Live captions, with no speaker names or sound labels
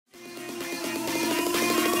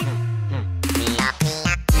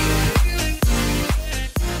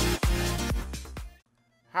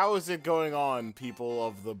How is it going on, people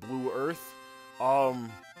of the Blue Earth?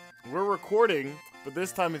 We're recording, but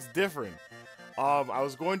this time it's different. I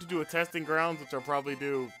was going to do a testing grounds, which I'll probably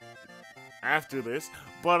do after this,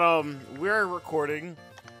 but we're recording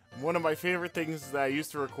one of my favorite things that I used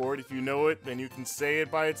to record. If you know it, then you can say it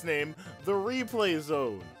by its name, the replay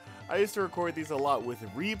zone. I used to record these a lot with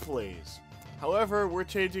replays. However, we're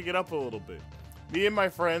changing it up a little bit. Me and my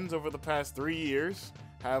friends over the past 3 years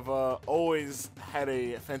have always had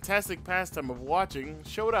a fantastic pastime of watching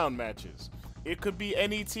Showdown matches. It could be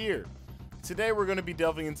any tier. Today we're going to be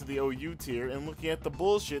delving into the OU tier and looking at the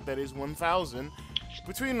bullshit that is 1,000,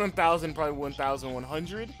 between 1,000 and probably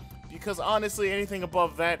 1,100, because honestly anything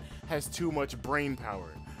above that has too much brain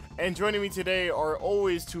power. And joining me today are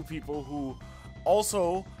always two people who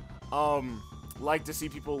also like to see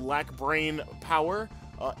people lack brain power,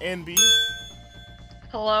 NB.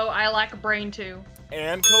 Hello, I lack a brain too.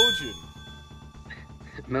 And Kojin.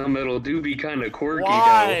 Metal do be kind of quirky,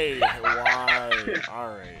 Why? Why?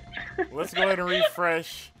 Alright. Let's go ahead and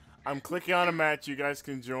refresh. I'm clicking on a match. You guys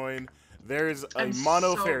can join. There's a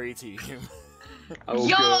mono fairy team. Oh,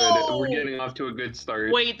 Yo! good. We're getting off to a good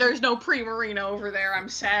start. Wait, there's no Pre-Marina over there. I'm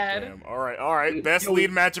sad. Damn. Alright. Best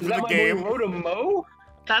lead matchup of the game. Rotomo?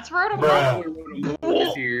 That's Rotomo. Rotomo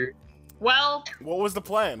is here. Well, what was the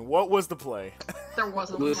plan? What was the play? there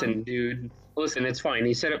wasn't Listen, one. dude. Listen, it's fine.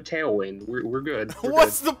 He set up Tailwind. We're good.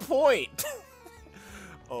 What's the point?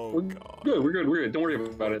 Oh, God. We're good. Don't worry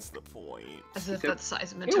about What's it. the point? As if that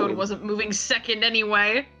Seismic Toad wasn't moving second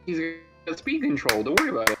anyway. He's got speed control. Don't worry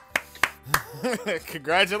about it.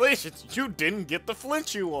 Congratulations. You didn't get the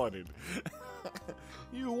flinch you wanted.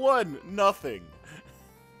 You won nothing.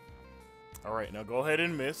 Alright, now go ahead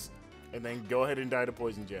and miss. And then go ahead and die to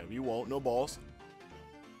poison jab. You won't. No balls.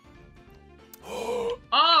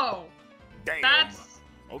 Oh! Damn. That's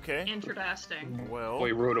okay. interesting. Well,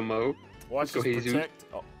 Wait, Rotomo. watch Let's this go, Jesus. protect.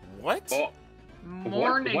 Oh, what? Oh,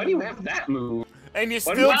 Morning. why do you have that move? And you What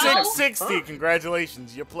still do you took have? 60. Huh?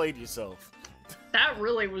 Congratulations. You played yourself. That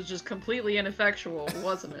really was just completely ineffectual,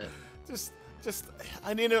 wasn't it? Just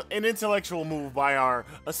an intellectual move by our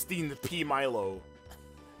esteemed P. Milo.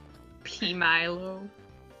 P. Milo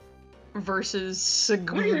versus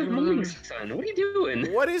What are you doing, Sigurd. son? What are you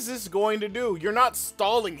doing? What is this going to do? You're not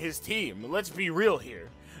stalling his team. Let's be real here.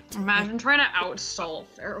 Imagine trying to outstall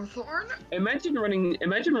Ferrothorn. Imagine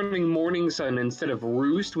running Morning Sun instead of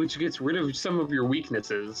Roost, which gets rid of some of your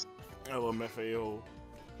weaknesses. LMFAO.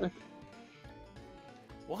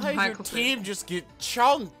 Why Hi, does your Cliff. team just get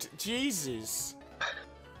chunked? Jesus.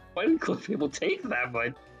 Why didn't Cliff people take that,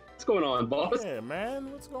 bud? What's going on, boss? Yeah,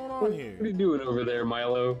 man. What's going on What are here? you doing over there,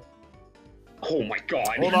 Milo? Oh my god.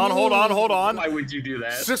 Hold on. Why would you do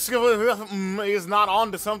that? Cisco is not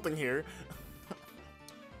on to something here.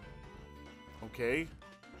 Okay.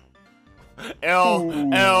 L.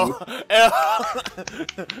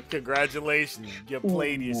 Congratulations, you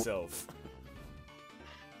played yourself.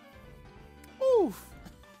 Oof.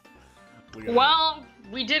 Well,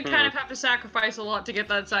 we did kind of have to sacrifice a lot to get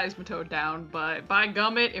that Seismitoad down, but by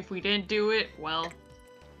gummit, if we didn't do it, well...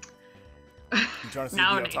 I'm trying to see the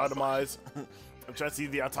Nowadays. autotomize. I'm trying to see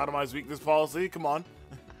the autotomize weakness policy. Come on.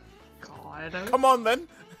 God. Come on, then.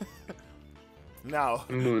 Now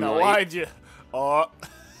Moonlight. why'd you... Oh,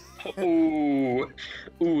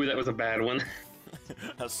 Ooh, that was a bad one.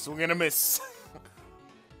 a swing and a miss.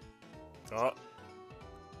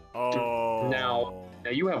 Oh. Now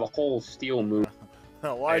you have a whole steel move.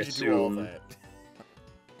 Why'd you do all assume. that?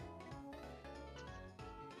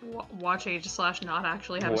 Watch Age/ not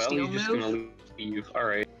actually have a Well, steel he's just move. gonna leave.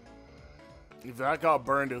 Alright. If that got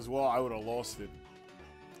burned as well, I would have lost it.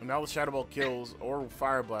 And now with Shadow Ball kills, or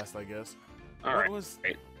Fire Blast, I guess. Alright. What was...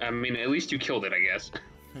 I mean, at least you killed it, I guess.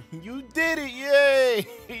 You did it! Yay!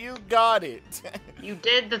 You got it! You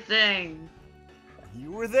did the thing.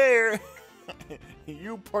 You were there!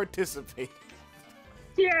 You participated.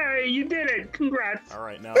 Yay, you did it! Congrats!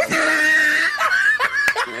 Alright, now...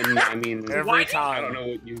 And, I mean, Every I time. don't know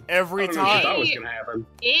what you... Every I don't know what you thought time. was gonna happen.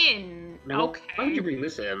 Okay. Why would you bring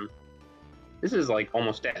this in? This is like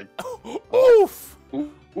almost dead. Oof!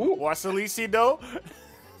 Ooh, ooh, What's the least he know?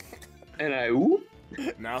 and I ooh.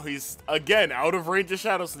 Now he's, again, out of range of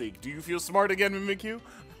Shadow Sneak. Do you feel smart again, Mimikyu?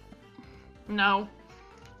 No.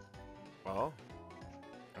 Well...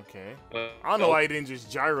 Okay. I don't know why he didn't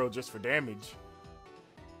just gyro just for damage.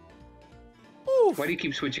 Oof! Why do you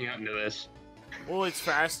keep switching out into this? Well, it's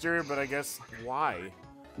faster, but I guess why?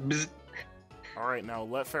 Bzz. Alright, now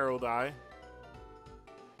let Pharaoh die.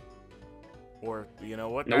 Or, you know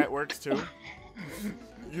what? Nope. That works too.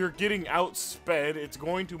 You're getting outsped. It's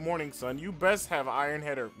going to Morning Sun. You best have Iron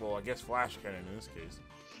Head or, well, I guess Flash Cannon in this case.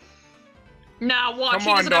 Now watch, Come he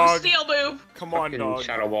on, doesn't have a dog. steal move. Come on, Fucking dog.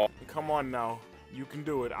 Shadow Ball. Come on now. You can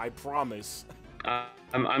do it. I promise.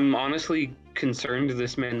 I'm honestly concerned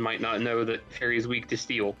this man might not know that Fairy's weak to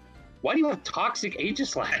steel. Why do you have Toxic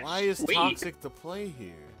Aegislash? Why is Wait, Toxic to play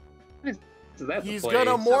here? is that He's the play? got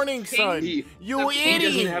a Morning Sun. He- You he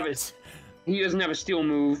doesn't have idiot! He doesn't have a steel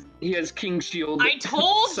move. He has King Shield. I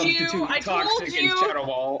told you! Substitute I told Toxic you! and Shadow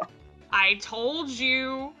Ball. I told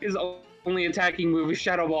you! His only attacking move is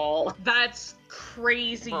Shadow Ball. That's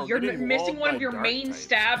crazy. Bro, You're getting missing walled one by of your dark main types.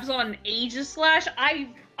 stabs on Aegislash.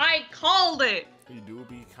 I called it! He do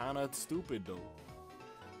be kinda stupid though.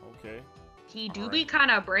 Okay. He do Alright. be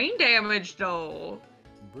kinda brain damaged though.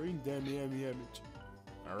 Brain damage.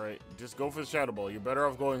 Alright, just go for the Shadow Ball. You're better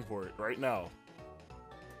off going for it right now.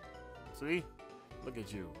 See? Look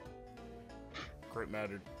at you. Crit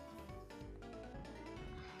mattered.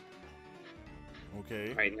 Okay.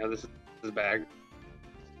 Alright, now this is his bag.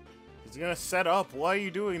 He's gonna set up. Why are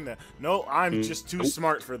you doing that? No, I'm just too Nope.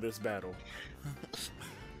 smart for this battle.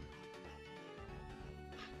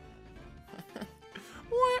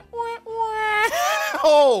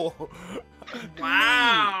 Oh!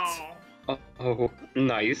 Wow. Oh,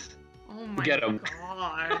 nice. Oh my Get him.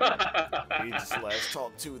 god. He just last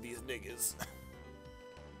talk to these niggas.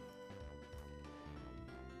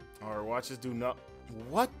 Alright, watch us do not.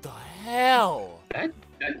 What the hell? that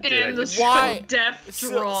And the Why? death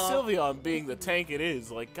draw. Sylveon being the tank it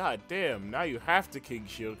is, like, god damn, now you have to King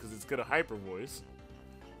Shield because it's got a hyper voice.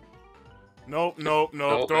 Nope. Nope,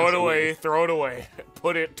 Throw it that's away. weird. Throw it away.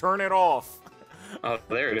 Turn it off. Oh,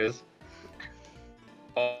 there it is.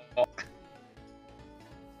 Oh,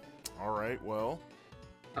 Alright, well.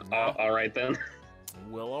 alright then.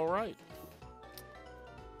 Well, alright.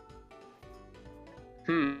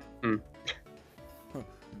 Hmm.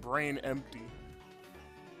 Brain empty.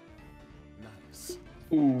 Nice.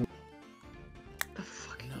 Ooh. The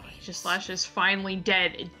fucking Nice. Aegislash is finally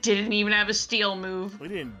dead. It didn't even have a steal move. We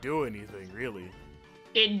didn't do anything, really.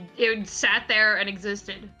 It sat there and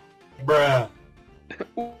existed. Bruh.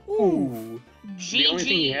 Ooh. GG. The only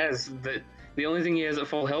thing he has the only thing he has at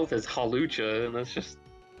full health is Halucha, and that's just,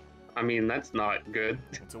 I mean, that's not good.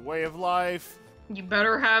 It's a way of life. You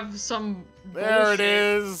better have some There bullshit. it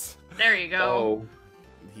is. There you go. Oh,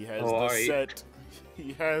 He has Oh, the alright. set.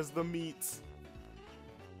 He has the meats.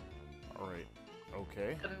 Alright.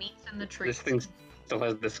 Okay. The meats and the treats. this thing still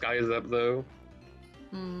has disguise up though.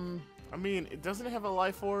 Hmm. I mean, it doesn't have a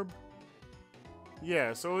life orb.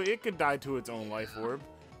 Yeah, so it could die to its own life orb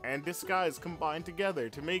and disguise combined together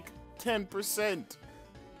to make 10%.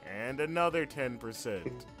 And another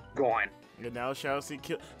 10%. Go on. And now shall see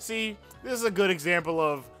kill. See, this is a good example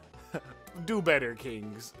of do better,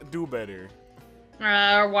 kings. Do better.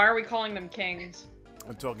 Why are we calling them kings?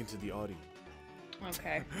 I'm talking to the audience.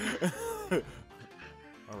 Okay. Alright.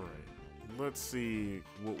 Let's see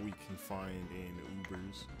what we can find in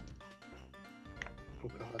Ubers. Oh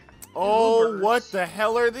god. Oh, Ubers. what the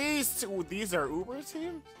hell are these? These are Uber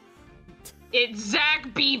teams? It's Zach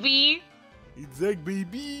BB. It's Zach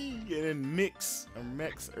baby. And then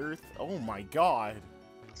Mix Earth. Oh my god.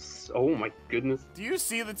 Oh my goodness. Do you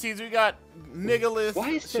see the teams we got? Nicholas,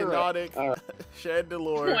 Why is there Shinotic, Why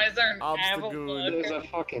Chandelure, is there an Obstagoon. There's a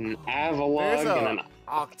fucking Avalog There's and a an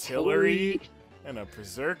Octillery and a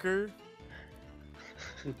Berserker.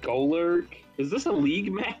 Golurk. Is this a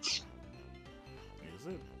league match? Is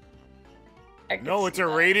it? I can No, it's see a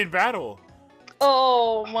that. rated battle.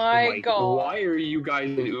 Oh my Like, god. why are you guys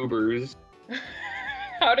in Ubers?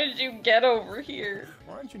 How did you get over here?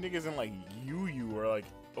 Why aren't you niggas in like UU or like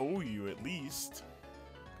OU at least?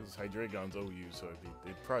 Because Hydreigon's OU, so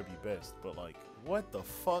it'd probably be best. But like, what the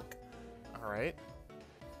fuck? Alright.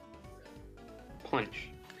 Punch.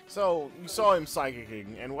 So, you saw him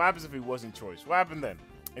Psychicking, and what happens if he wasn't choice? What happened then?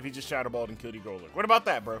 If he just Shadow Balled and killed you Golurk? What about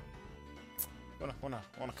that, bro? Wanna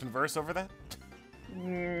converse over that?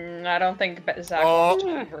 I don't think Zach Oh. wants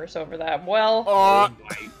to converse over that. Well, Oh,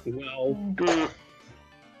 Well,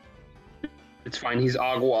 it's fine. He's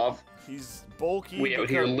Agwaf. he's bulky. We out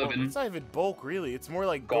here because- well, living. It's not even bulk, really. It's more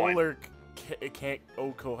like Go on. Golurk can't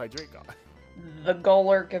Oko Hydreigon. the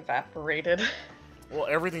Golurk evaporated. Well,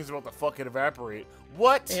 everything's about to fucking evaporate.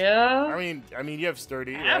 What? Yeah. I mean, you have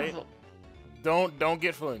sturdy, right? Don't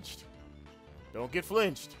get flinched. Don't get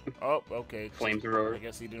flinched. Oh, okay. I Flamethrower.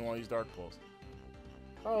 guess he didn't want to use Dark Pulse.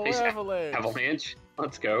 Oh, Nice. Avalanche. Avalanche.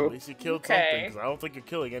 Let's At go. least he killed Okay. something, because I don't think you're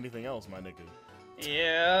killing anything else, my nigga.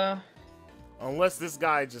 Yeah. Unless this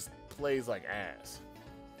guy just plays like ass.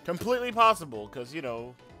 Completely possible, because, you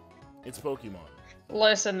know, it's Pokemon.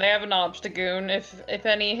 Listen, they have an Obstagoon.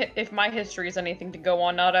 If my history is anything to go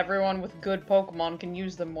on, not everyone with good Pokemon can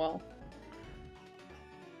use them well.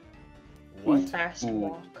 What? Fast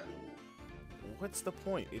walk. What's the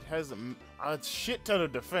point? It has a shit ton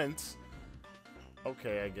of defense.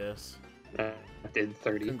 Okay, I guess. I did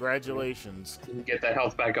 30. Congratulations. Get that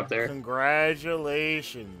health back up there.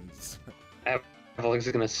 Congratulations. Alex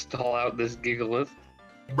is gonna stall out this Gigalith.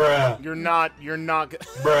 Bruh. You're not.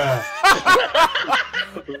 Bruh.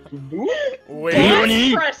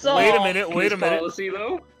 Wait. Press off. Wait a minute. Wait a minute. Policy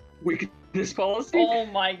though. Weakness policy. Oh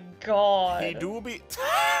my god. He do be.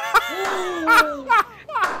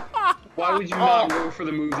 Why would you not go for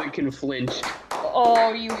the move that can flinch?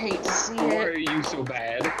 Oh, you hate to see Why are it. you so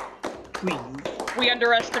bad? Please. We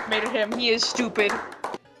underestimated him. He is stupid.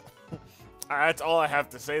 That's all I have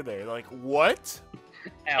to say there. Like, what?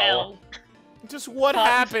 L. Just what Hot and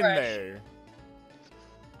happened fresh. there?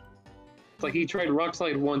 It's like he tried Rock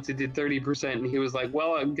Slide once, it did 30%, and he was like,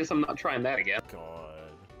 well, I guess I'm not trying that again. God.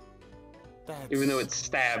 That's Even though it's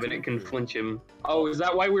stab and it can stupid. flinch him. Oh, is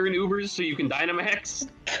that why we're in Ubers? So you can Dynamax?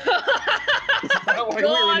 Is that why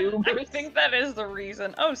God, we're in I Ubers? think that is the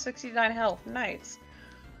reason. Oh, 69 health. Nice.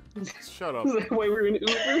 Shut up. Is that why we're in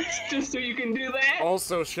Ubers? Just so you can do that?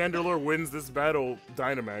 Also, Chandelure wins this battle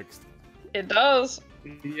Dynamaxed. It does.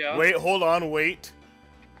 Yeah. Wait, hold on, wait.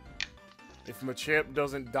 If Machamp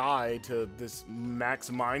doesn't die to this Max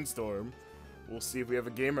Mindstorm, we'll see if we have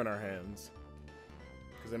a game in our hands.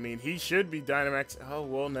 Because, I mean, he should be Dynamax. Oh,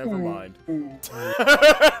 well, never mind.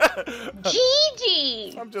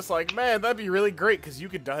 GG! I'm just like, man, that'd be really great because you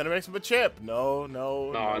could Dynamax Machamp. No,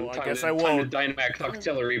 I guess I won't. Time to Dynamax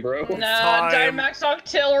Artillery, bro. Nah, time. Dynamax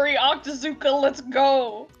Octillery, Octazooka, let's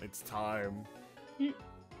go! It's time.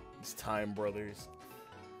 It's time, brothers.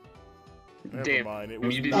 Never Damn, mind. It you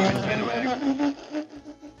was didn't not. use Dynamax.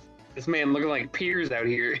 This man looking like Piers out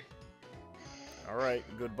here. Alright,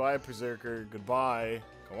 goodbye, Berserker. Goodbye.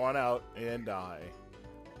 Go on out and die.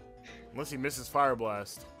 Unless he misses Fire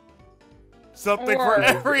Blast. Something for Or-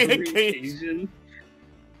 every occasion.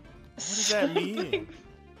 What does that mean?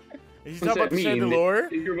 Is he What's talking about that the mean?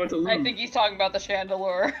 Chandelure? You're about to lose. I think he's talking about the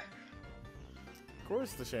Chandelure. Of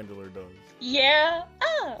course the Chandelure does. Yeah.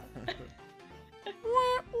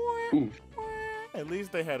 Ooh. At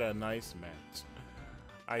least they had a nice match.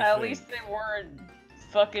 I At think. least they weren't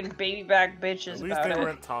fucking baby back bitches At least about they it.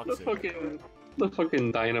 weren't The toxic.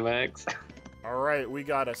 fucking Dynamax. Alright, we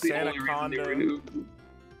got a The only reason they were Sanaconda. new.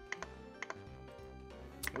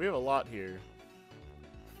 We have a lot here.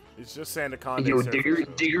 It's just Sanaconda. Yo, surface, Digger,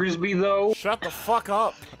 though. Diggersby though. Shut the fuck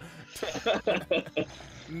up!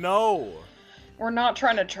 No! We're not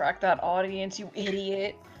trying to track that audience, you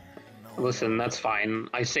idiot. No. Listen, that's fine.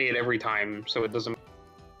 I say it every time, so it doesn't.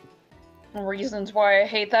 Reasons why I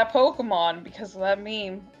hate that Pokemon, because of that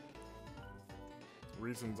meme.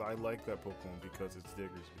 Reasons I like that Pokemon because it's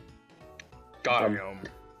Diggersby. Got him. Damn.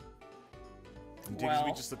 And Diggersby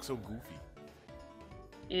Well. just looks so goofy.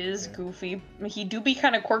 Is Yeah. goofy. He do be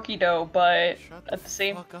kind of quirky though, but Shut at the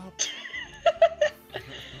same. fuck up.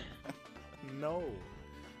 No.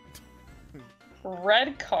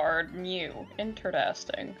 Red card, Mew.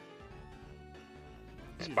 Interesting.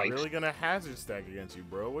 He's Spikes. really gonna hazard stack against you,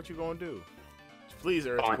 bro. What you gonna do? Please,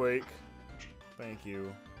 Earthquake. Thank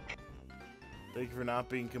you. Thank you for not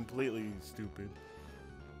being completely stupid.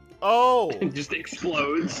 Oh! It just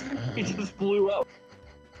explodes. He just blew up.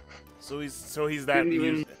 So he's that Didn't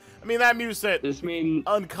even- Mew. I mean, that Mew set This man,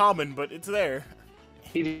 uncommon, but it's there.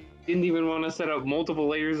 he didn't even want to set up multiple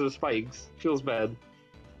layers of spikes. Feels bad.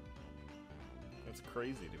 That's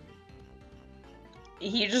crazy to me.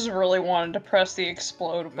 He just really wanted to press the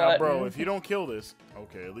explode Now, button. bro, if you don't kill this,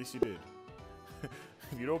 okay, at least you did.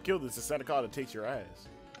 If you don't kill this, the Sanaconda takes your ass.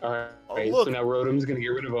 Alright, look. so now Rotom's gonna get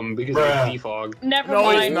rid of him because Bruh. of defog. Never No,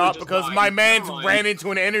 mind. he's not, Just because died. my man Never mind. ran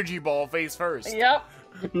into an energy ball face first. Yep.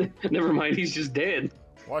 Never mind, he's just dead.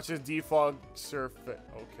 Watch his defog surf.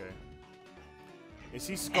 Okay. Is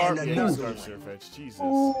he Scarf? And Yeah, he's another Scarf Surfetch. Jesus.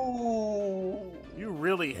 Ooh. You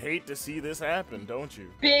really hate to see this happen, don't you?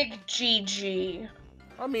 Big GG.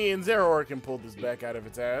 I mean, Zeraora can pull this back out of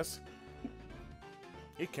its ass.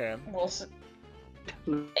 It can. We'll see.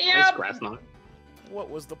 Nice Yep. grass knot. What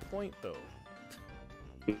was the point, though?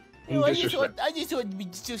 Disrespect. I just want to be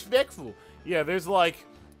disrespectful. Yeah, there's like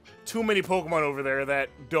too many Pokemon over there that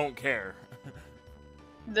don't care.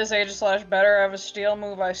 This Aegislash better have a steel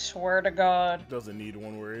move, I swear to God. Doesn't need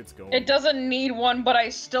one where it's going. It doesn't need one, but I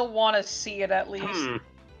still want to see it at least.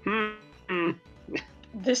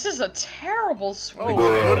 This is a terrible swing. Oh,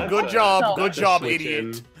 Bruh. good job, No. good That's a job, switch idiot.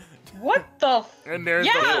 in. What the f- And there's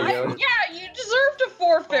Yeah, There we go. yeah, you deserve to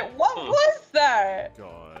forfeit. What Huh. was that? the...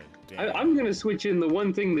 God damn. I'm gonna switch in the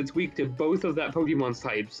one thing that's weak to both of that Pokemon's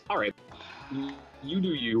types. Alright. You do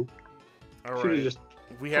you. All Should've right. just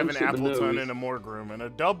We have an Punch in the Appleton nose. and a Morgrim and a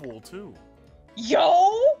double too.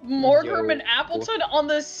 Yo, Morgrim Yo. and Appleton on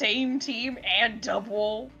the same team and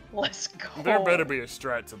double. Let's go. There better be a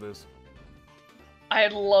strat to this.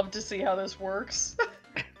 I'd love to see how this works.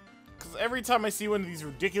 Because every time I see one of these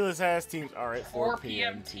ridiculous ass teams, all right, 4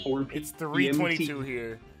 p.m. 4 It's 3:22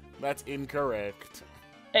 here. That's incorrect.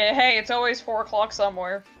 Hey, it's always 4 o'clock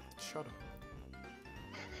somewhere. Shut up.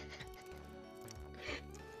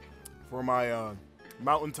 For my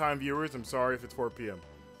Mountain Time viewers, I'm sorry if it's 4 p.m.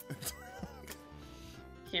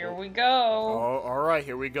 Here we go. Oh, all right,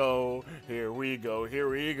 here we go. Here we go. Here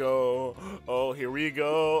we go. Oh, here we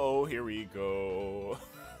go. Oh, here we go.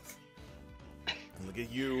 Look at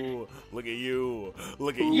you. Look at you.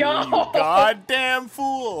 Look at you, you goddamn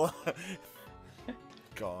fool.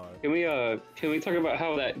 God. Can we talk about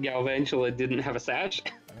how that Galvantula didn't have a sash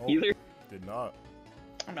either? Did not.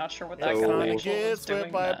 I'm not sure what that So- guy Time to was get swept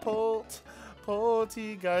doing. by That. Polt.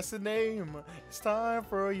 Poltergeist the name. It's time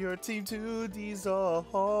for your team to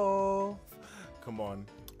dissolve. Come on.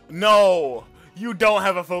 No! You don't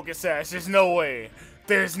have a focus sash. There's no way.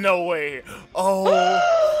 There's no way.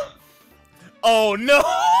 Oh. Oh no! You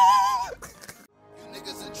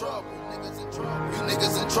niggas in trouble. Niggas in trouble. You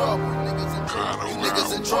niggas in trouble. Niggas in trouble. You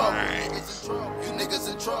niggas in trouble. Niggas in trouble. You niggas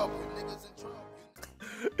in trouble. Niggas in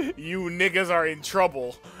trouble. You niggas are in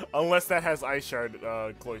trouble. Unless that has Ice Shard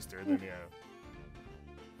Cloister, then yeah.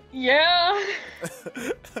 Yeah.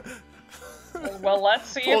 Well, let's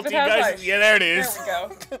see if it has Poltergeist- ice. yeah, there it is. There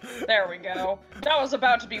we go. There we go. That was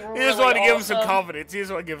about to be really He just wanted to give him some awesome. confidence. He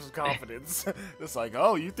just wanted to give him some confidence. It's like,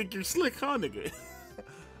 oh, you think you're slick, huh, nigga?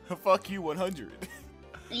 Fuck you, 100.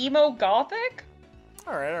 Emo gothic?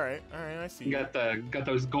 All right, I see. You got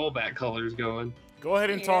those Golbat colors going. Go ahead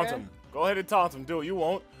and taunt Yeah. him. Go ahead and taunt him. Do it. You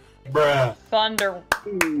won't. Bruh. Thunder.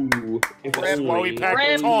 Ooh. If This is only- why we pack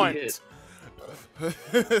Rip. taunt. Hit.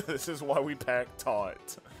 This is why we pack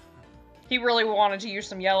taunt. He really wanted to use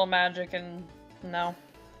some yellow magic, and no.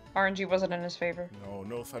 RNG wasn't in his favor.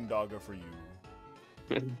 No Thundaga for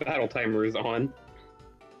you. Battle timer is on.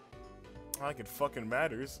 Like it fucking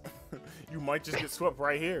matters. You might just get swept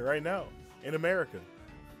right here, right now, in America.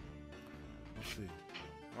 Let's see.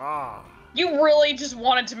 Ah, You really just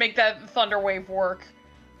wanted to make that thunder wave work.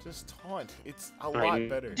 just taunt. It's a I lot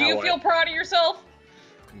better. Do you How feel proud of yourself?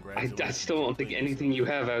 Congratulations. I still don't think anything you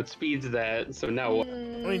have outspeeds that, so now what? I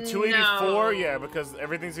mean, 284, yeah, because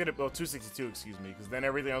everything's gonna. Well, 262, excuse me, because then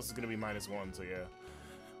everything else is gonna be -1, so yeah.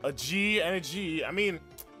 A G and a G. I mean,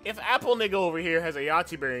 if Apple nigga over here has a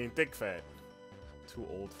Yahtzee berry and thick fat. Too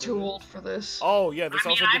old for Too this. old for this. Oh, yeah, this I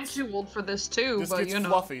mean, also I'm gets, too old for this too, this but gets you know.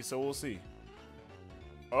 fluffy, so we'll see.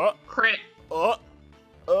 Oh, Crit.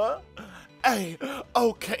 Hey,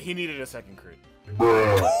 okay, he needed a second crit.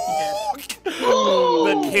 Bruh.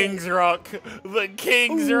 The King's Rock. The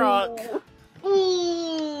King's Rock.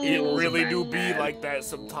 Ooh. It really do be like that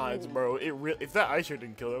sometimes, bro. If that ice shirt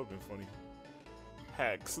didn't kill, that would have been funny.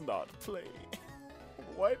 Hacks not play.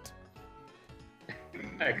 What?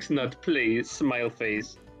 X not please, smile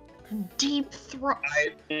face. Deep throat.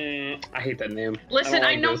 I hate that name. Listen, don't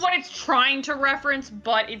I like know this. what it's trying to reference,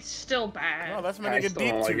 but it's still bad. No, that's I meant to get still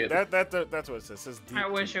deep don't like too. it. That's what it says. It says deep. I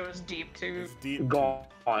wish too. it was deep too. It's deep.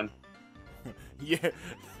 Gone. Yeah,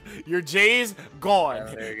 your J's gone.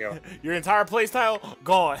 Oh, there you go. Your entire playstyle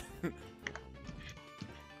gone.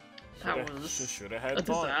 That was should have had a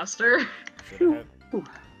fun. disaster. Shoulda had.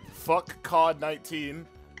 Fuck COD 19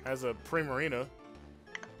 as a Primarina.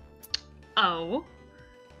 Oh.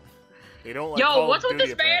 They don't like Yo, Call of what's with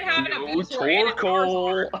Duty, this man apparently. having a No Venusaur and a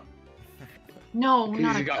Torkoal. Charizard? No,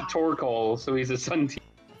 not He's a got god. Torkoal, so he's a Sun team.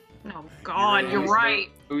 Oh god, really you're is right.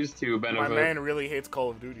 Those two My benefit. man really hates Call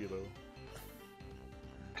of Duty though.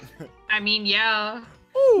 I mean, yeah.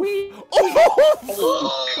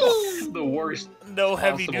 The worst. No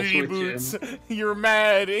heavy Possible duty switch boots. You're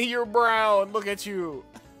mad. You're brown. Look at you.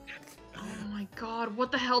 Oh my god,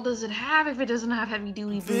 what the hell does it have if it doesn't have heavy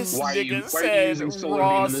duty This boots? Why are you- nigga why are you said using solar raw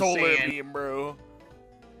beam in the solar sand? beam, bro.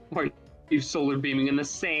 Why are you solar beaming in the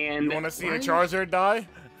sand? You want to see a Why? Charizard die?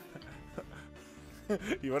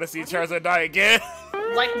 You want to see a Charizard die again?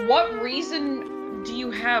 Like, what reason do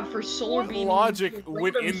you have for solar What beam? logic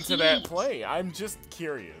went random into that heat? play? I'm just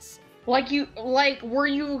curious. Were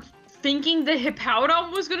you thinking the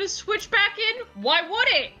Hippowdon was gonna switch back in? Why would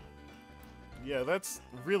it? Yeah, that's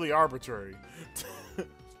really arbitrary.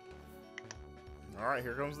 Alright,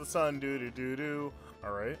 here comes the sun. Doo-doo-doo-doo.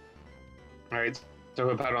 Alright. Alright, so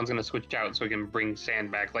Hippowdon's gonna switch out so he can bring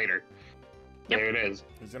sand back later. Yep. There it is.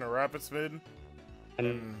 He's in a rapid spin.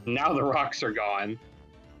 And now the rocks are gone.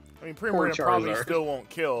 I mean, Primarina probably Charizard. still won't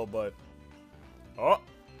kill, but... Oh!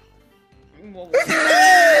 Well,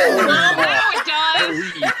 now it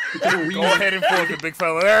does. Go ahead and fork it, big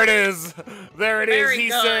fella. There it is. There it is. Very He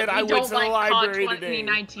good. said, We I went don't to the like library COD today.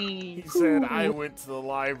 2019. He said, I went to the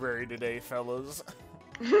library today, fellas.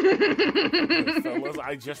 Fellas,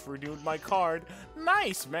 I just renewed my card.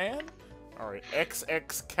 Nice, man. Alright,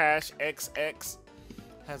 XX Cash XX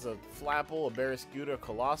has a Flapple, a Barracuda, a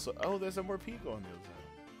Colossal. Oh, there's a more Pico on the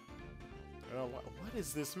other side. What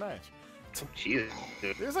is this match? Jesus.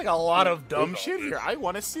 There's like a lot of dumb shit here. I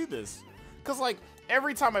want to see this. Because, like,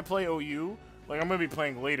 every time I play OU, like, I'm going to be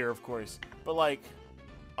playing later, of course, but, like,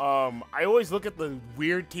 I always look at the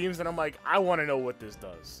weird teams and I'm like, I want to know what this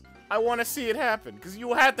does. I want to see it happen. Because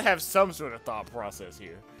you have to have some sort of thought process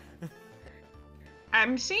here.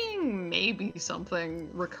 I'm seeing maybe something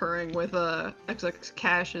recurring with XX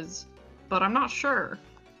Caches, but I'm not sure.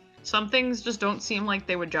 Some things just don't seem like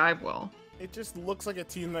they would jive well. It just looks like a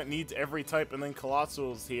team that needs every type, and then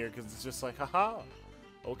Colossal's here, because it's just like, haha.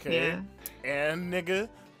 Okay. Yeah. And, nigga.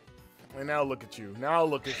 And now look at you. Now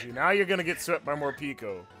look at you. Now you're going to get swept by more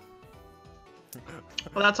Pico.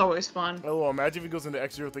 Well, that's always fun. Oh, imagine if he goes into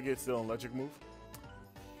extra if they get still an electric move.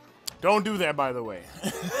 Don't do that, by the way.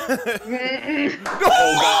 Oh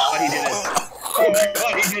god, he did it. Oh my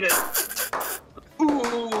god, he did it.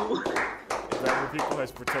 Ooh. That where Pico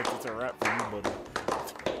has protected to rap for you, buddy.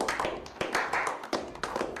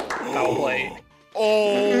 Foul play.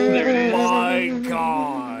 Oh my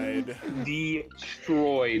god.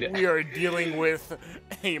 Destroyed. We are dealing with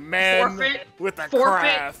a man Forfeit. with a Forfeit.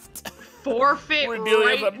 craft. Forfeit We're dealing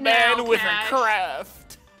right with a man now, with Cash. a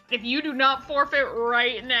craft. If you do not forfeit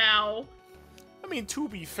right now, I mean, to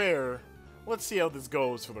be fair, let's see how this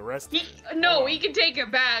goes for the rest. he can take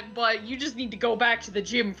it back, but you just need to go back to the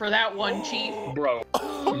gym for that one, Chief. Bro.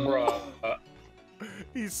 Bro.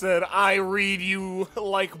 He said, I read you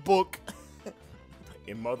like book.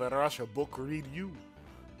 In Mother Russia, book read you.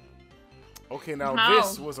 Okay, now How?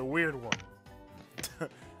 this was a weird one.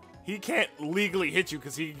 He can't legally hit you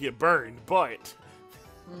because he can get burned, but...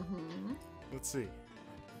 Let's see.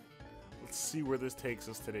 Let's see where this takes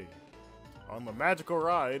us today. On the magical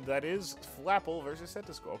ride, that is Flapple versus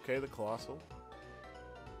Centisco. Okay, the Colossal.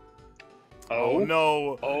 Oh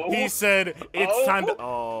no! Oh. He said it's time to.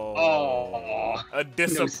 Oh. A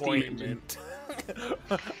disappointment.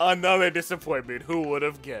 Another disappointment. Who would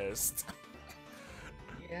have guessed?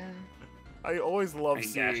 Yeah. I always love I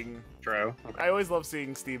guessed. seeing. True. I always love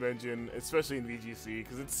seeing Steam Engine, especially in VGC,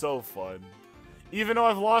 because it's so fun. Even though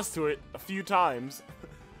I've lost to it a few times.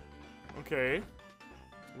 Okay.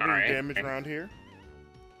 We're doing damage around here.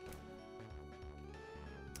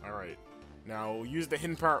 Alright. Now, use the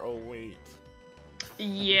hidden power. Oh, wait.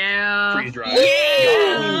 Yeah. Freeze dry.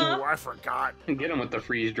 Yeah. Oh, I forgot. Get him with the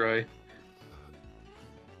freeze dry.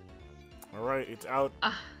 Alright, it's out.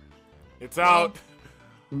 It's well. out.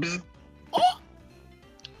 Bzz.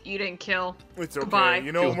 You didn't kill. It's okay. Goodbye.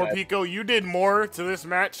 You know, Feels bad. Morpico, you did more to this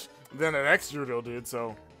match than an extra did,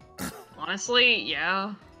 so. Honestly,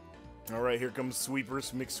 yeah. Alright, here comes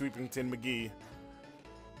Sweepers McSweepington McGee.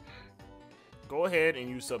 Go ahead and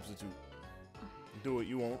use substitute. Do it,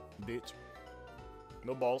 you won't, bitch.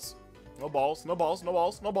 No balls. No balls, no balls, no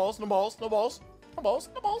balls, no balls, no balls, no balls, no balls,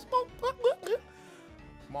 no balls, no balls.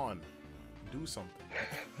 Come on. Do something.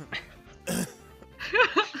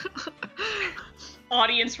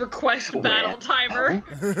 Audience request battle timer.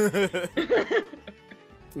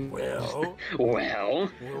 Well, Well,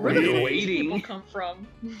 we're People waiting. come from.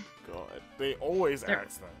 God, they always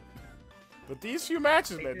ask that. But these few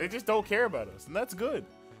matches, man, they just don't care about us, and that's good.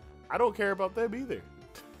 I don't care about them either.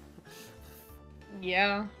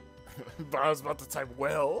 Yeah. But I was about to type,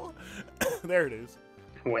 well. There it is.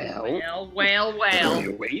 Well, Well.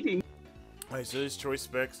 you're waiting. Alright, so there's choice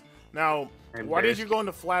specs. Now, And why did there's- you go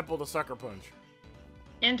into Flapple to Sucker Punch?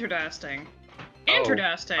 Interesting. Oh,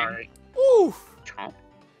 Interesting. Alright. Oof! Chomp.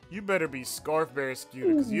 You better be Scarf Bear Scooter,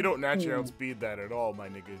 because you don't naturally outspeed that at all, my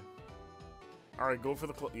nigga. Alright, go for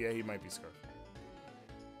the yeah, he might be Scarf.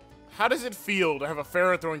 How does it feel to have a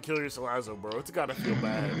Ferrothorn kill your Salazzle, bro? It's gotta feel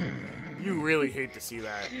bad. You really hate to see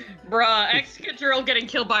that. Bruh, Excadrill getting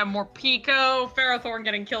killed by a Morpico, Ferrothorn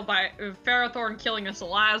getting killed by Ferrothorn killing a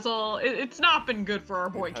Salazzle. It's not been good for our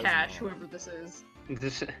boy It has Cash, not. whoever this is.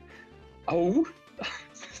 This. Oh,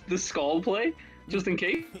 the skull play, just in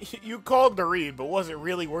case. You called the read, but was it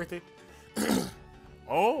really worth it?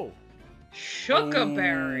 Oh.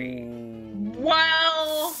 Shookaberry. Ooh.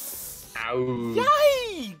 Well, Ow.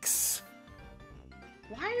 Yikes!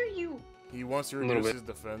 why are you? He wants to A little reduce bit. his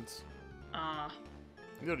defense.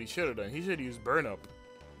 You know what he should have done? He should have used Burn Up.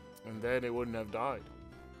 And then it wouldn't have died.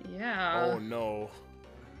 Yeah. Oh no.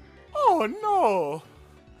 Oh no!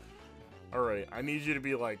 Alright, I need you to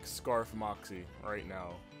be like Scarf Moxie right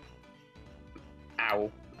now.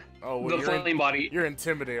 Ow. Oh, well, The flame body. You're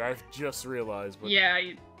intimidating, I've just realized. But... Yeah,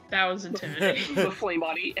 that was intimidating. The flame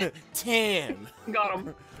body. Tan! Got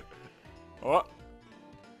him. Oh.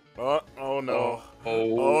 Oh no.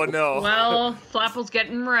 Oh No. Well, Flapple's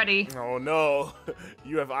getting ready. Oh no.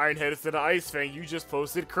 You have Iron Head instead of Ice Fang. You just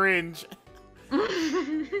posted cringe.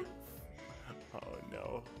 Oh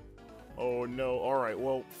no. Oh no. Alright,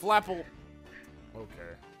 well, Flapple.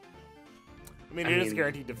 Okay. I mean, it is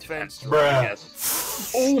guaranteed defense.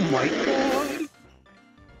 Bruh. Oh my god.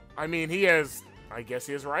 I mean, he has. I guess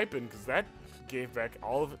he has Ripen, because that gave back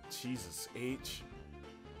all of it. Jesus, H.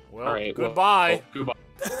 Well, All right, goodbye. Goodbye.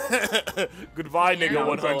 Goodbye, Yeah. nigga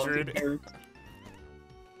 100.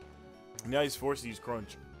 Now he's forced to use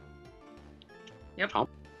Crunch. Yep.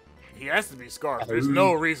 He has to be Scarf. There's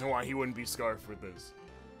no reason why he wouldn't be Scarf with this.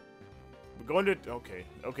 We're going to... Okay.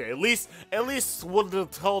 At least what the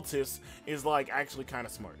Tultis is, like, actually kind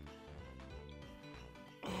of smart.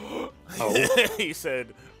 Oh. He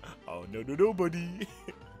said, oh, no, buddy.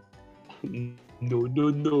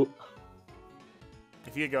 No.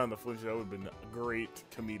 If he had gotten the flinch, that would have been great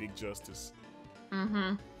comedic justice.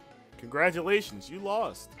 Mm-hmm. Congratulations, you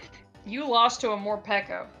lost. You lost to a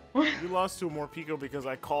Morpeko. You lost to a Morpeko because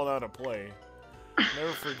I called out a play.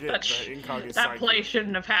 Never forget that Incog is That psychic. play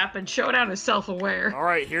shouldn't have happened. Showdown is self-aware.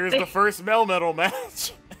 Alright, here's the first Melmetal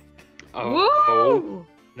match. Woo!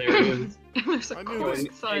 There it is. There's a I knew course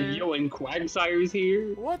this. And yo, and Quagsire's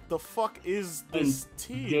here. What the fuck is this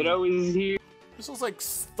team? Ditto is here. This looks like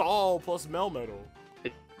Stall plus Melmetal.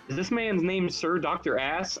 Is this man's name Sir Dr.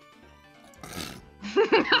 Ass? Is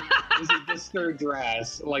it just Sir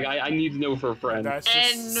Drass? Like, I need to know for a friend. That's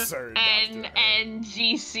just Sir Dr. Ass.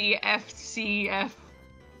 NNGCFCF.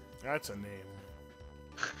 That's a name.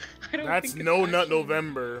 I don't That's think No it's Nut actually-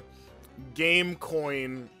 November. Game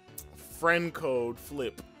coin. Friend code.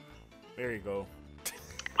 Flip. There you go.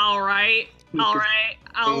 All right. I'll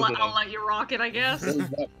What is it? let you rock it, I guess.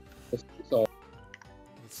 So,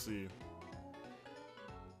 Let's see.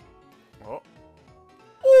 Oh.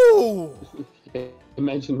 Ooh!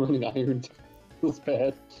 imagine running iron. Feels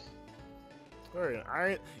bad.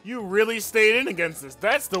 Alright, you really stayed in against this.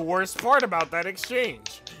 That's the worst part about that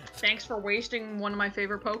exchange. Thanks for wasting one of my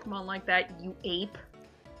favorite Pokemon like that, you ape.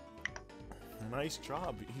 Nice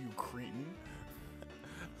job, you cretin.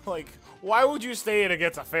 Like, why would you stay in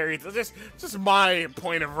against a fairy? That's just my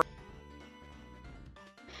point of...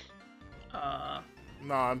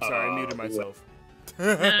 No, I'm sorry, I muted myself.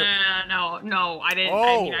 No, I didn't.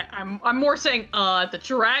 Oh. I mean, I'm more saying, the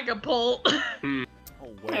Dragapult. Oh,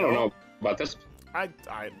 well. I don't know about this.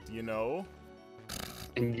 You know.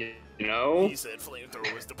 And you know, He said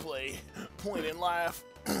flamethrower was the play. Point and laugh.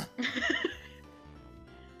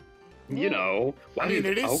 you know. I mean,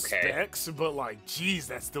 it is specs, but like, geez,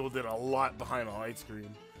 that still did a lot behind the light screen.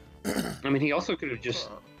 I mean, he also could have just.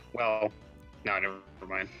 Well, no, never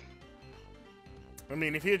mind. I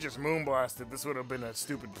mean, if he had just moonblasted, this would have been a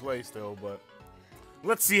stupid play still, but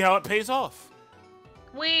let's see how it pays off.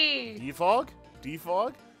 Wee. Defog?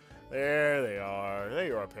 Defog? There they are. There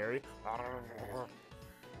you are, Perry.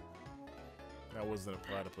 That wasn't a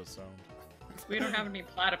platypus sound. We don't have any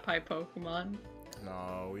platypi Pokemon.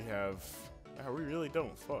 No, we have... Oh, we really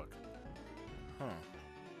don't. Fuck. Huh.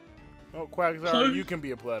 Oh, Quagsire, you can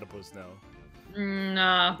be a platypus now.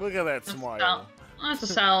 Nah. Look at that smile. That's a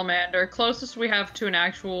salamander. Closest we have to an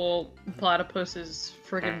actual platypus is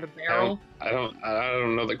friggin' Barrel. I don't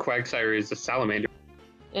know that Quagsire is a salamander.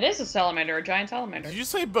 It is a salamander, a giant salamander. Did you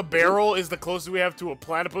say Babarrel is the closest we have to a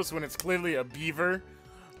platypus when it's clearly a beaver?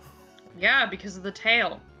 Yeah, because of the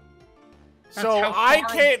tail. That's So how I far-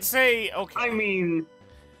 can't say... Okay. I mean,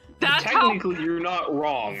 That's technically you're not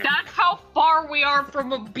wrong. That's how far we are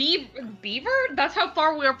from a beaver? That's how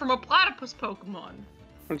far we are from a platypus Pokemon.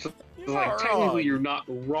 It's You're like, not technically wrong. you're not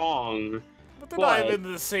wrong. But they're not even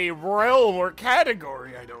in the same realm or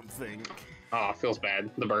category, I don't think. Ah, feels bad.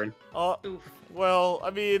 The burn. Oof. Well, I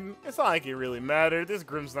mean, it's not like it really mattered. This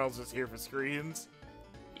Grimmsnarl's just here for screens.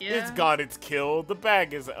 Yeah. It's got its kill. The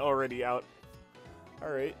bag is already out.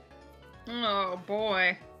 Alright. Oh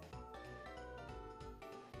boy.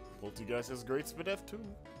 Poltergeist has great speed F2.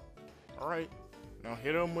 Alright. Now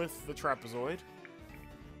hit him with the Trapezoid.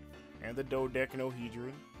 And the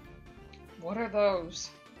Dodecanohedron. What are those?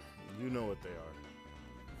 You know what they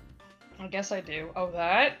are. I guess I do. Oh,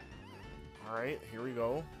 that? Alright, here we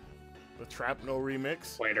go. The Trapno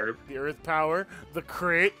remix. Later. The Earth Power. The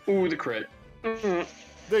Crit. Ooh, the crit.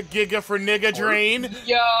 The Giga for Nigga Drain.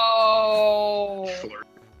 Yo! Flirt.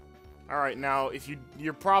 Alright, now, if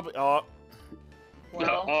you're probably... Oh.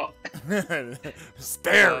 Well,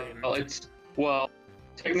 Staring.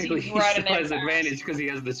 Technically, he right still in has impact. advantage because he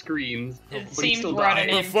has the screens. It but he seems still right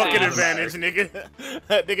in died. Fucking impact. advantage, nigga.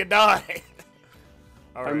 That nigga died.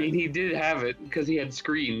 All I right. mean, he did have it because he had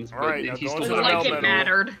screens, All but right, now he go still into the died. Like it Melmetal.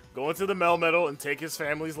 mattered. Go into the Melmetal and take his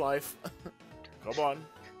family's life. Come on.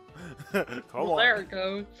 Come Well, on. there it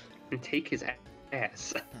goes. And take his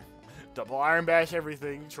ass. Double Iron Bash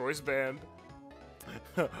everything. Choice band.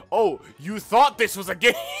 Oh, you thought this was a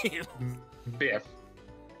game? Biff.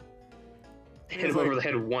 Hit him like- over the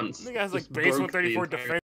head once. I think has like Just base broke 134 the entire-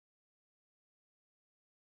 defense.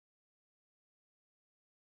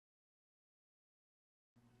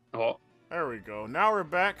 Oh, There we go. Now we're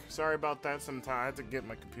back. Sorry about that. Sometimes I had to get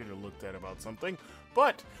my computer looked at about something.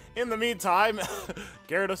 But in the meantime,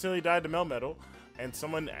 Gyarados nearly died to Melmetal, and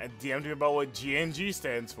someone DM'd me about what GNG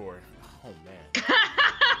stands for. Oh man.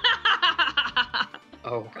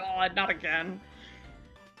 oh, God, not again.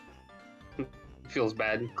 feels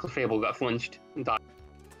bad. Clefable got flinched and died.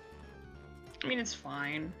 I mean, it's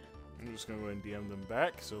fine. I'm just gonna go ahead and DM them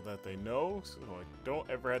back so that they know, so I don't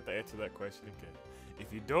ever have to answer that question again.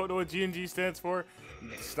 If you don't know what GNG stands for,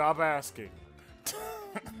 stop asking.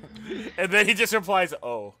 And then he just replies,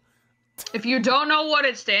 "Oh." If you don't know what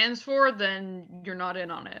it stands for, then you're not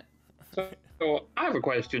in on it. So I have a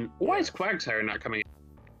question. Why is Quagsire not coming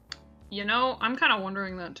in? You know, I'm kind of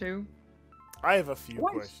wondering that too. I have a few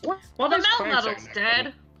questions. Well, why the is Quagsire Melmetal's not coming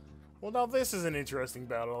dead. Well, now this is an interesting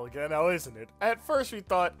battle again, now isn't it? At first we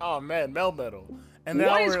thought, oh man, Melmetal. And in?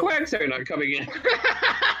 now Why is we're... Quagsire not coming in?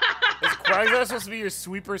 Is Quagsire supposed to be your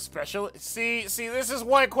sweeper special? See, this is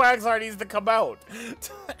why Quagsire needs to come out.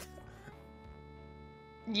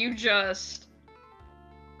 You just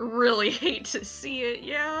really hate to see it,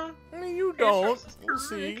 yeah? I mean, you don't. It's We'll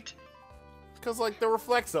see. correct. Because, like, the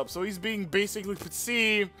reflects up, so he's being basically...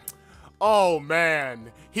 See? Oh,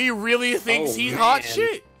 man. He really thinks Oh, he's hot man.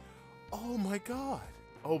 shit. Oh, my God.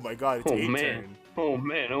 Oh, my God. It's Oh 8 man. turn. Oh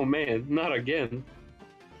man. Oh man. Not again.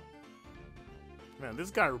 Man,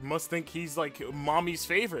 this guy must think he's, like, mommy's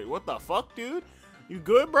favorite. What the fuck, dude? You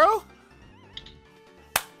good, bro?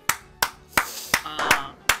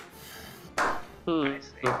 I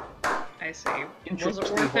see. I see. Was it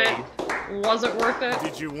Interesting worth it? Was it worth it?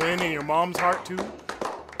 Did you win in your mom's heart, too?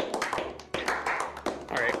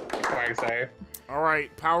 Alright, Quagsire. All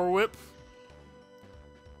right, Power Whip.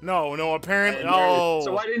 No, apparently... So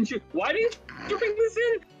Oh. why didn't you bring this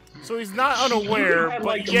in? So he's not unaware, had, but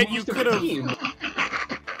like, yet you most of could the have... team.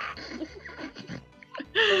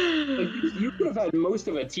 Like, you could have had most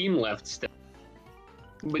of a team left still.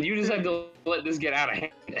 But you just had to let this get out of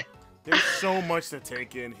hand. There's so much to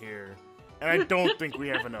take in here. And I don't think we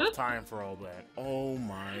have enough time for all that. Oh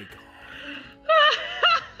my god.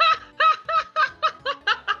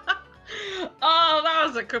 Oh, that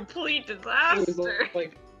was a complete It was disaster.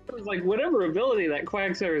 like whatever ability that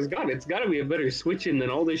Quagsire's got, it's gotta be a better switch-in than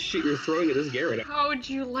all this shit you're throwing at this Gyarados. How would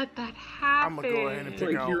you let that happen? I'ma go ahead and It's pick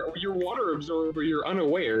like out... your water absorber, you're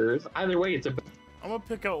unaware. Either way, it's a... I'm gonna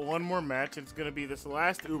pick out one more match. It's gonna be this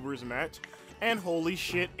last Ubers match. And holy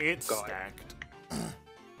shit, it's God. stacked.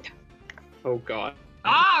 Oh god.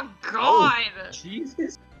 Oh, God!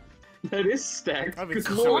 Jesus. That is stacked. I haven't Good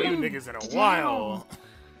seen some of you lord. niggas in a while.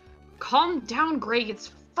 Calm down, Greg.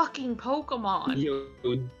 It's fucking Pokemon. Yo,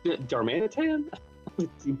 Darmanitan?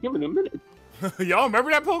 Give it a minute. Y'all remember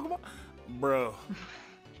that Pokemon? Bro.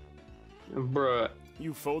 Bruh.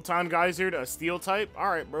 You Photon Geyser to a Steel type?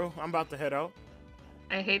 Alright, bro. I'm about to head out.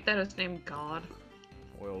 I hate that it's named God.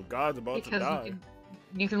 Well, God's about to Because die.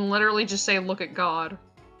 you can literally just say, look at God.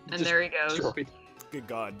 And Just there he goes. destroyed. Good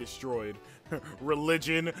God, destroyed.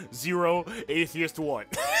 Religion, 0, atheist, 1.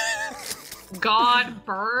 God,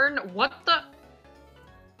 burn. What the?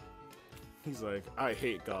 He's like, I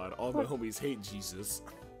hate God. All my homies hate Jesus.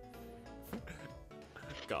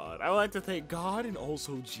 God. I like to thank God and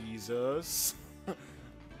also Jesus.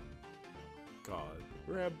 God.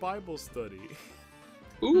 We're at Bible study.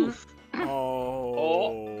 Oof.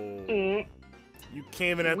 Oh. You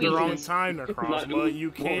came in at the Weird. wrong time, Not Necrozma. You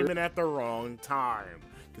more. came in at the wrong time.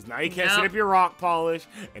 Because now you can't set Yep. up your rock polish,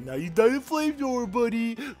 and now you done the flamethrower,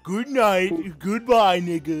 buddy. Good night. Goodbye,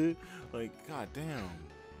 nigga. Like, goddamn.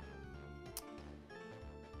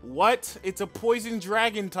 What? It's a poison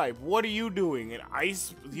dragon type. What are you doing? An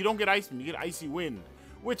ice? You don't get ice, you get icy wind.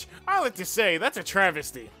 Which, I like to say, that's a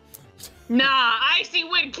travesty. Nah, Icy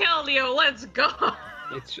Wind killed you. Let's go.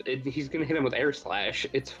 He's gonna hit him with Air Slash.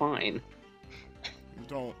 It's fine.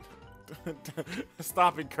 Don't.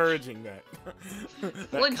 Stop encouraging that. That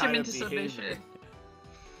Flinch him kind of into behavior. submission.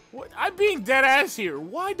 What? I'm being dead ass here.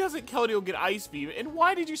 Why doesn't Keldeo get Ice Beam? And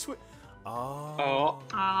why did you switch? Oh.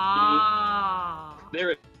 Ah.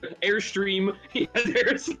 There, Airstream. He has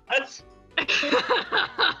air slash.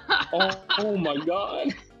 Oh my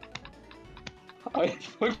god. I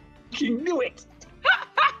fucking knew it.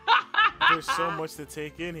 There's so much to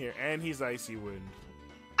take in here, and he's Icy Wind.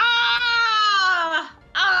 Ah!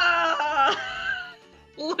 Ah!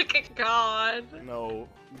 Look at God. No,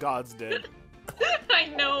 God's dead. I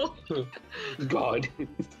know. God is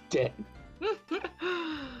dead.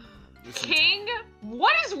 King?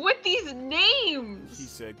 What is with these He names?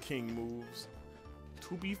 said King moves.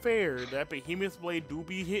 To be fair, that behemoth blade do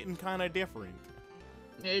be hitting kind of different.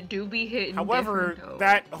 It do be hitting. However, different, though.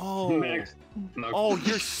 that Max. No. oh,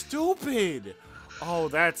 you're stupid. Oh,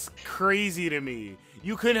 that's crazy to me.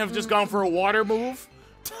 You couldn't have just gone for a water move.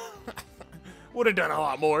 Would have done a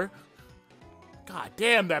lot more. God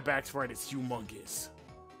damn, that back sprite is humongous.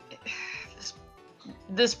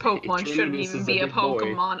 This Pokemon shouldn't This even is be a a big boy.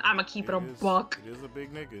 Pokemon. I'ma keep it a buck. It is a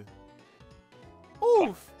big nigga.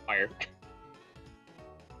 Oof. Fire.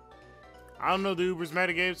 I don't know the Uber's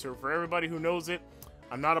metagame, so for everybody who knows it,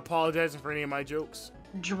 I'm not apologizing for any of my jokes.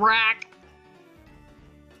 Drac.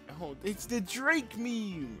 Oh, it's the Drake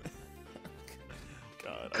meme.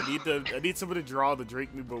 God, I need someone to draw the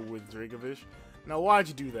Drake meme, but with Dracovish. Now, why'd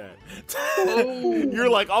you do that? You're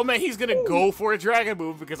like, oh man, he's gonna go for a dragon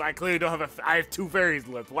move because I clearly don't have I have 2 fairies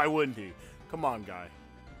left. Why wouldn't he? Come on, guy.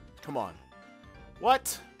 Come on.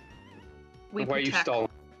 What? We Why are you protect. stalling?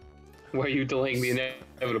 Why are you delaying the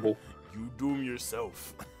inevitable? You doom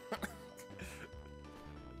yourself.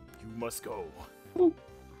 You must go.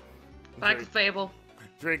 Back to Fable.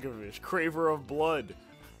 Dracovish, craver of blood.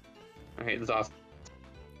 Alright, that's awesome.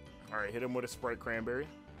 Alright, hit him with a Sprite Cranberry.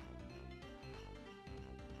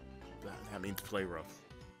 That means play rough.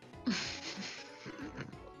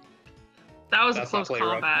 That was That's a close not play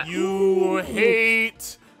rough. combat. You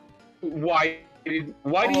hate. Why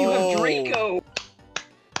do you have Draco?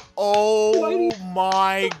 Oh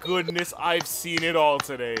my goodness, I've seen it all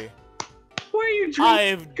today. Why are you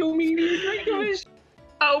I've Draco meaning Dracovish?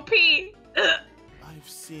 OP. I've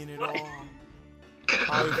seen it all.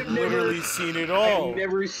 I've literally seen it all.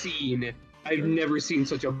 I've never seen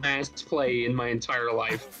such a mass play in my entire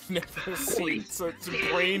life. Never seen such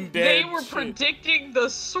brain dead They were shit. predicting the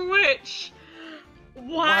switch.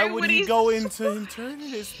 Why would he go into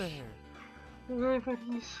Eternatus there? Why would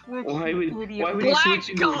he switch? Why would he Black switch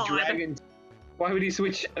into God. a dragon? Why would he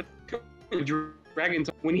switch to a dragon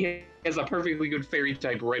type when he has a perfectly good fairy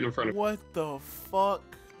type right in front of What the fuck?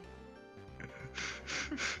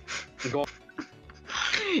 him? Go-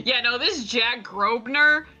 Yeah, no, this Jack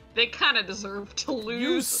Grosvenor, they kind of deserve to lose.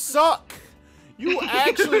 You suck! You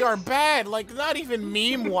actually are bad, like, not even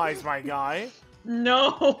meme-wise, my guy.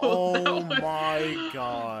 No. Oh that was, my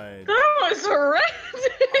god. That was horrendous.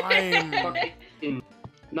 I'm...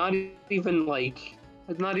 Not even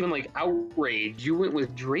like outrage. You went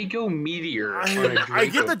with Draco Meteor on a Draco. I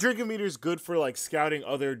get the Dracometer is good for, like, scouting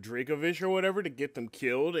other Dracovish or whatever to get them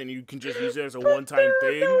killed, and you can just use it as a one-time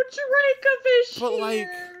thing. No Dracovish But, like,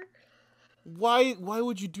 here. Why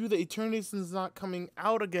would you do that? Eternatus is not coming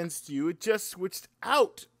out against you. It just switched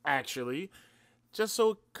out, actually. Just so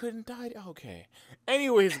it couldn't die. Okay.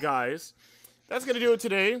 Anyways, guys, that's gonna do it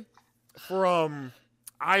today. For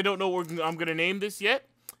I don't know what I'm gonna name this yet,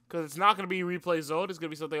 because it's not gonna be Replay Zone. It's gonna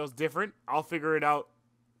be something else different. I'll figure it out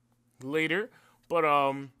later. But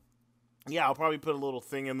yeah, I'll probably put a little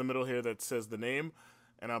thing in the middle here that says the name,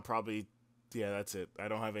 and I'll probably. Yeah, that's it. I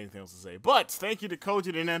don't have anything else to say. But thank you to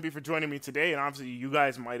Kojin and Emby for joining me today. And obviously, you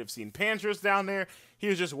guys might have seen Pantros down there. He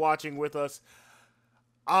was just watching with us.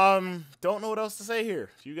 Don't know what else to say here.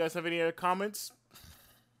 Do you guys have any other comments?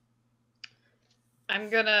 I'm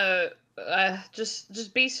gonna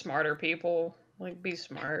just be smarter, people. Like, be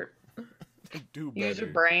smart. Do better. Use your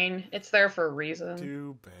brain. It's there for a reason.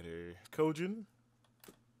 Do better. Kojin?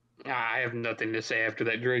 I have nothing to say after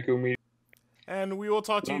that Draco Meteor. And we will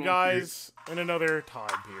talk to you guys in another time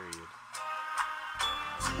period.